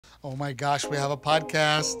Oh my gosh, we have a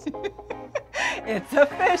podcast. It's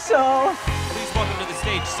official. Please welcome to the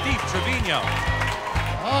stage, Steve Trevino.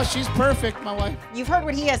 Oh, she's perfect, my wife. You've heard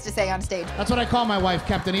what he has to say on stage. That's what I call my wife,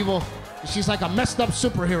 Captain Evil. She's like a messed up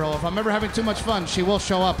superhero. If I'm ever having too much fun, she will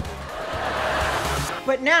show up.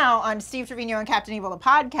 But now on Steve Trevino and Captain Evil, the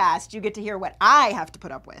podcast, you get to hear what I have to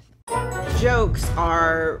put up with. Jokes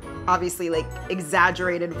are obviously like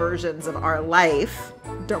exaggerated versions of our life.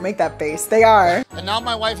 Don't make that face. They are. And now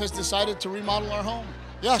my wife has decided to remodel our home.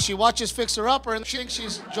 Yeah, she watches Fixer Upper and she thinks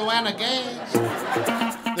she's Joanna Gaines.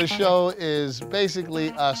 The show is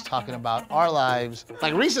basically us talking about our lives.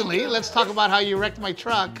 Like recently, let's talk about how you wrecked my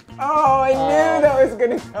truck. Oh, I knew that was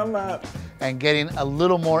gonna come up. And getting a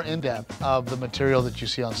little more in-depth of the material that you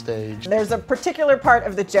see on stage. There's a particular part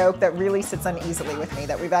of the joke that really sits uneasily with me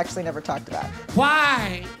that we've actually never talked about.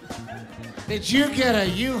 Why did you get a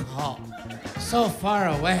U-Haul so far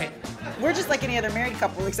away? We're just like any other married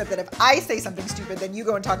couple, except that if I say something stupid, then you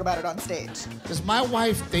go and talk about it on stage. Does my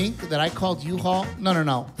wife think that I called U-Haul?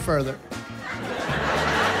 No, further.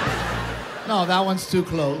 No, that one's too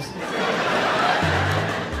close.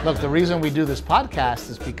 Look, the reason we do this podcast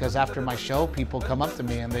is because after my show, people come up to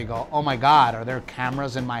me and they go, oh my God, are there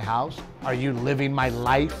cameras in my house? Are you living my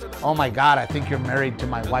life? Oh my God, I think you're married to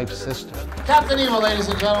my wife's sister. Captain Evil, ladies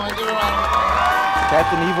and gentlemen, give it a round.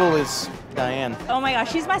 Captain Evil is Diane. Oh my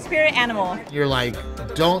gosh, she's my spirit animal. You're like,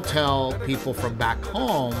 don't tell people from back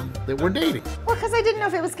home that we're dating. Well, because I didn't know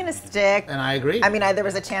if it was gonna stick. And I agree. I mean, there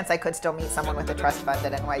was a chance I could still meet someone with a trust fund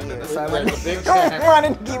at NYU, so I There's a big chance.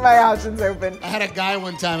 wanted to keep my options open. I had a guy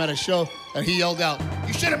one time at a show and he yelled out,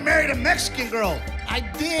 "You should have married a Mexican girl." I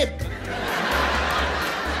did.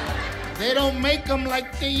 They don't make them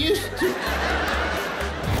like they used to.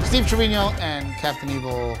 Steve Trevino and Captain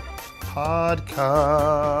Evil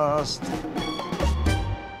podcast.